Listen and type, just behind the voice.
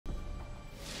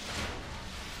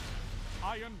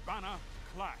IronBanner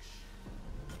clash.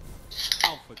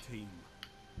 Alpha team.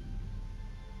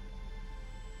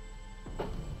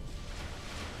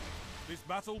 This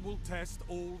battle will test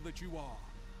all that you are.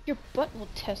 Your butt will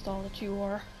test all that you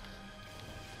are.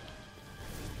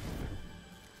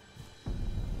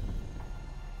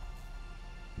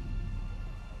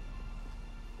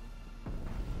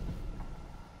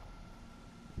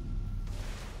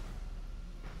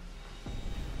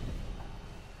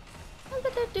 Look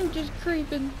at that dude just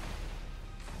creeping.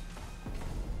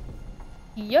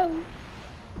 Yo!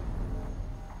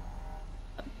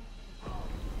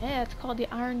 Yeah, it's called the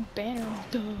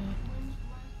IronBanner. Duh.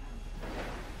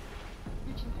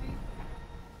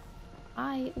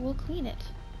 I will clean it.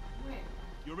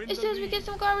 It says we get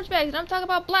some garbage bags, and I'm talking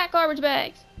about black garbage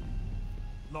bags.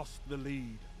 Lost the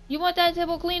lead. You want that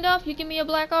table cleaned off? You give me a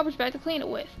black garbage bag to clean it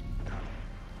with.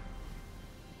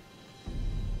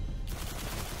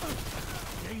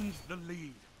 Gains the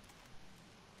lead.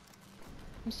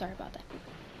 I'm sorry about that.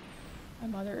 My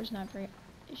mother is not very...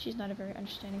 She's not a very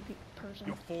understanding person.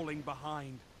 You're falling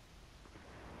behind.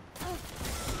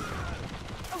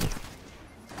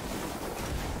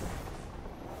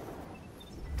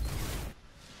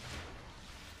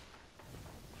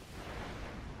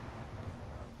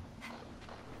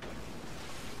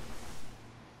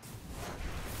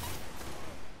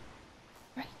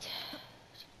 Right.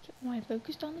 Keep my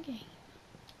focused on the game.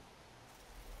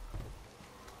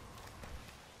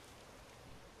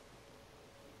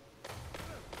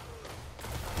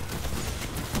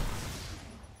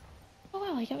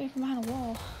 He got me from behind a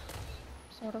wall.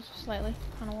 Sort of, slightly,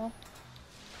 behind a wall.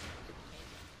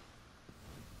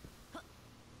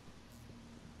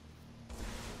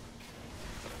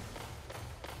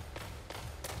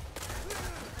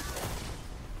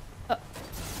 Oh.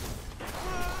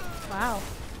 Wow.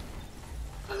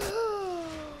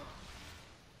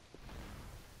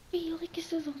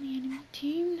 Felix is on the enemy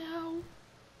team now.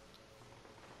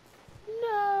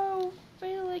 No!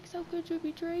 Felix, how could you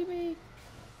betray me?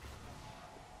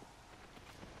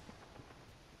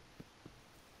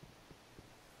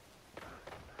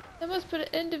 That must put an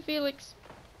end to Felix.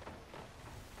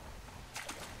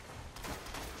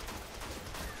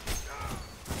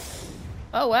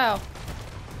 Oh wow.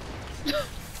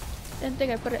 Didn't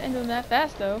think I put an end to him that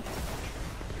fast though.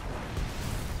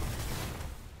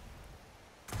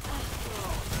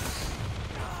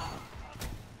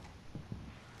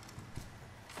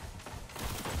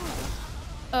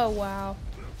 Oh wow.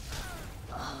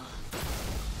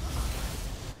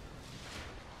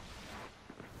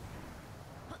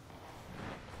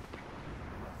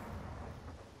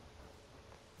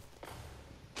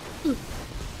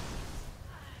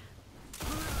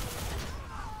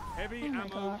 Heavy Oh my ammo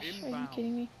gosh, inbound. are you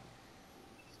kidding me?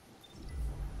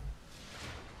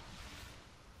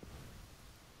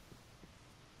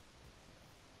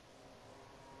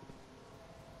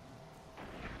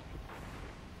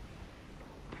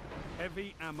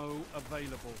 Heavy ammo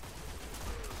available.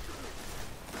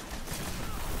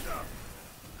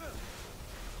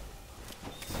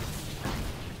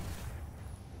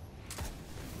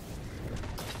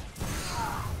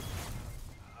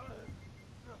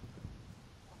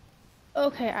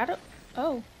 Okay, I don't...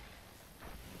 Oh.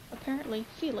 Apparently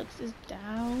Felix is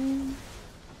down.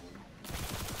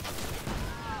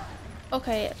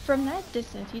 Okay, from that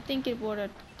distance, you think it would've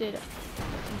did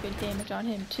some good damage on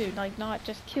him too. Like, not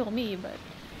just kill me, but...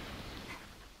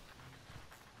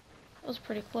 That was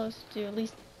pretty close to at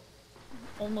least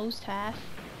almost half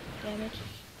damage.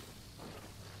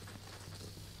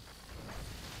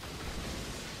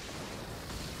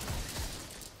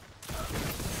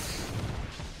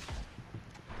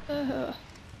 Oh,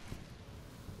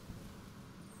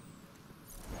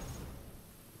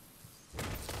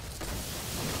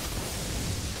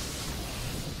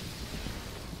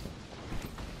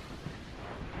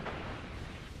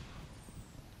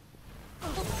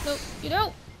 no, you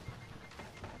don't!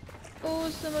 Oh,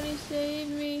 somebody save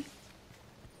me.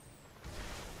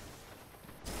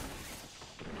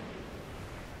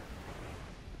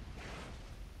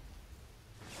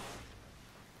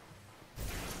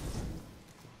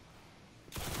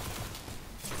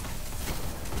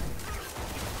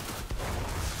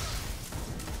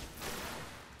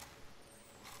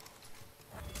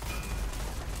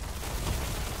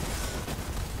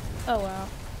 Oh wow.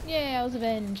 Yeah, I was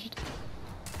avenged.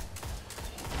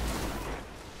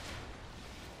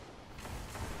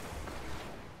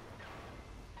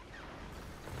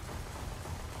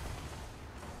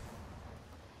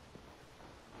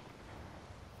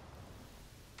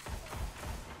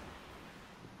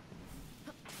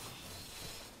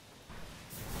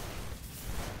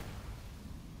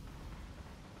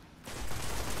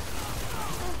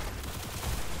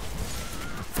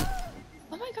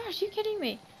 kidding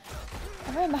me?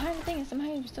 I ran behind the thing and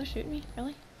somehow he was still shooting me?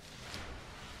 Really?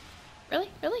 Really?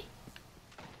 Really?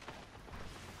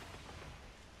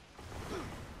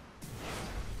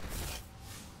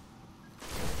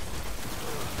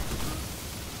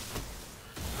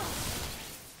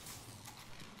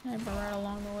 I brought right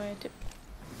along the way too.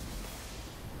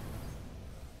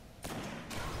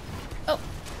 Oh!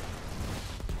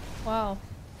 Wow.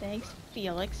 Thanks,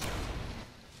 Felix.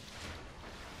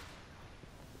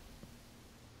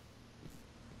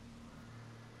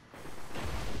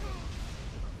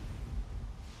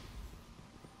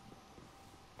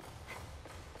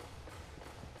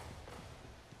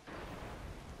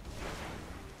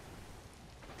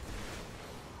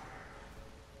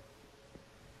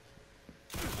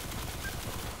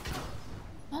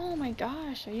 Oh my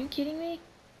gosh, are you kidding me?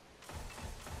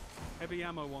 Heavy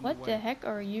ammo on the way. What the heck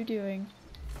are you doing?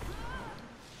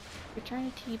 You're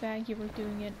trying to teabag, you were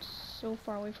doing it so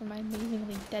far away from my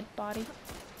amazingly dead body.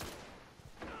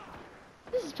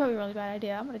 This is probably a really bad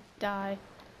idea. I'm gonna die.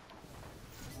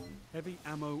 Heavy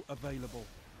ammo available.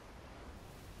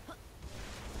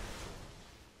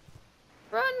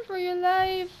 Run for your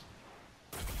life!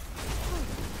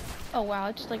 Oh wow,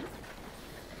 it just like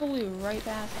flew right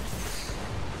past us.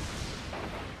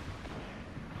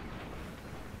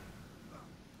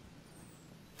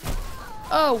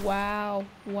 Oh wow,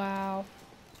 wow.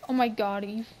 Oh my god, are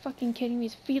you fucking kidding me?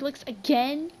 Is Felix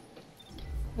again?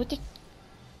 What the—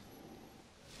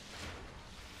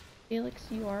 Felix,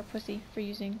 you are a pussy for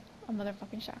using a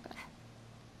motherfucking shotgun.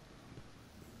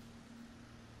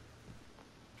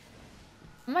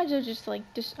 I might as well just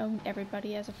like disown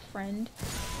everybody as a friend.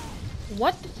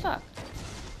 What the fuck?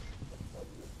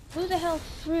 Who the hell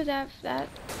threw that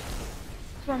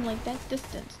from like that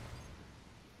distance?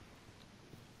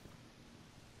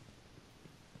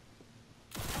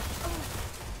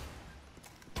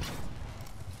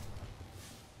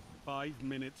 Five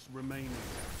minutes remaining.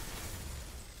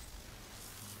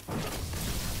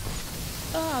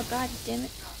 Oh god damn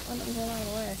it. Let me go out of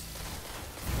the way.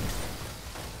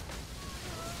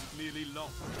 Nearly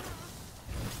lost.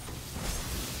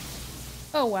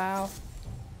 Oh wow.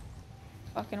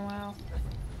 Fucking wow.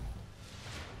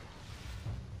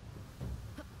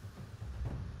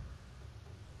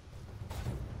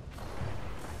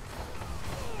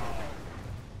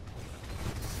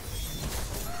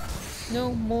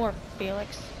 No more,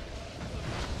 Felix.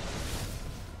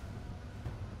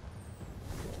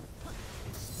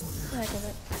 The heck of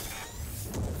it.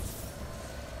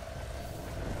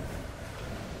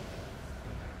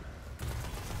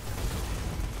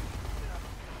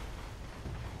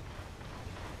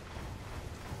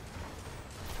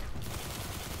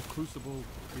 Crucible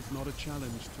is not a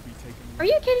challenge to be taken. Are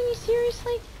you kidding me?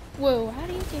 Seriously? Whoa, how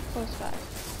do you get close by?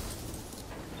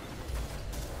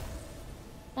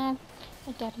 Oh,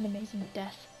 I died an amazing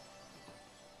death.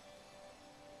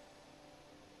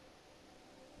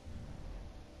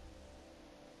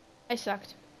 I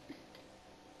sucked.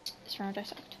 This round I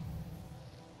sucked.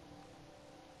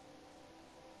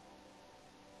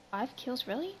 5 kills,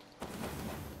 really?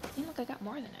 It seemed like I got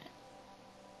more than it.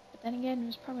 But then again, it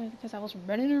was probably because I was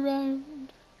running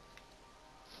around.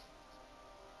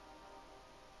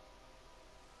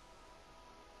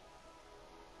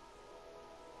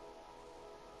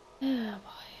 Oh boy.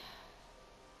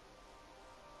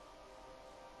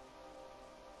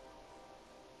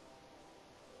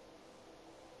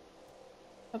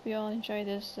 Hope you all enjoy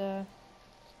this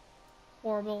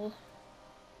horrible,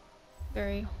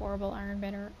 very horrible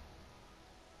IronBanner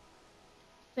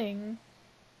thing.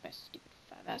 My stupid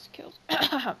fat ass kills.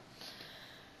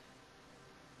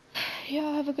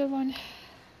 Y'all have a good one.